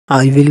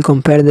I will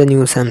compare the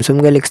new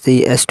Samsung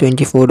Galaxy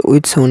S24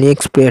 with Sony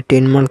Xperia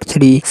 10 Mark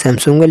III.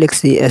 Samsung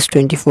Galaxy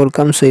S24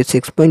 comes with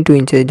 6.2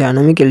 inches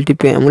dynamic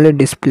LTP AMOLED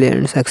display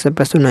and success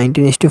ratio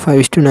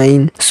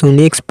 19:5:9.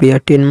 Sony Xperia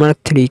 10 Mark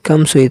III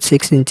comes with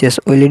 6 inches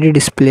OLED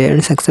display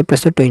and success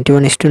ratio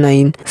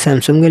 21:9.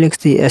 Samsung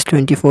Galaxy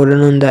S24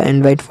 run on the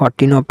Android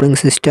 14 operating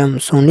system.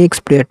 Sony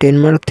Xperia 10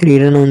 Mark III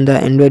run on the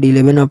Android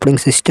 11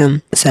 operating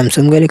system.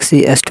 Samsung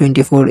Galaxy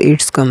S24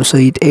 it comes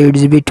with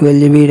 8GB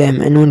 12GB RAM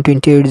and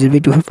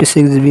 128GB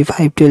 256GB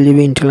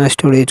 512GB internal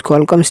storage.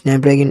 Qualcomm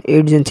Snapdragon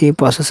 8 Gen 3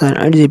 processor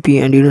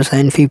 8GB and Adreno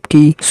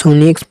 950.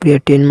 Sony Xperia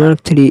 10 Mark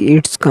III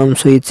it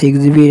comes with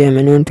 6GB RAM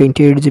and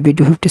 128GB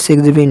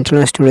 256GB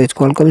internal storage.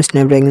 Qualcomm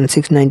Snapdragon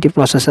 690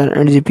 processor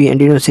 8GB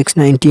and Adreno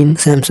 619.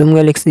 Samsung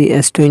Galaxy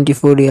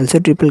S24 real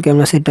set triple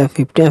camera setup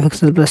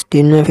 50MP plus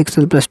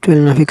 10MP plus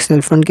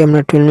 12MP front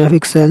camera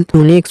 12MP.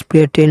 Sony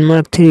Xperia 10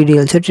 Mark III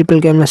real set triple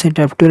camera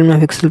setup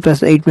 12MP plus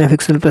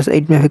 8MP plus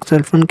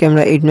 8MP front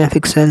camera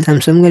 8MP.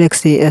 Samsung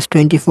Galaxy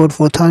S24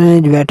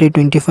 4000mAh battery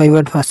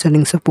 25W fast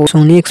charging support.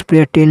 Sony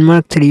Xperia 10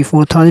 Mark III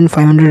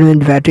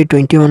 4500mAh battery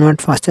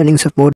 21W fast charging support.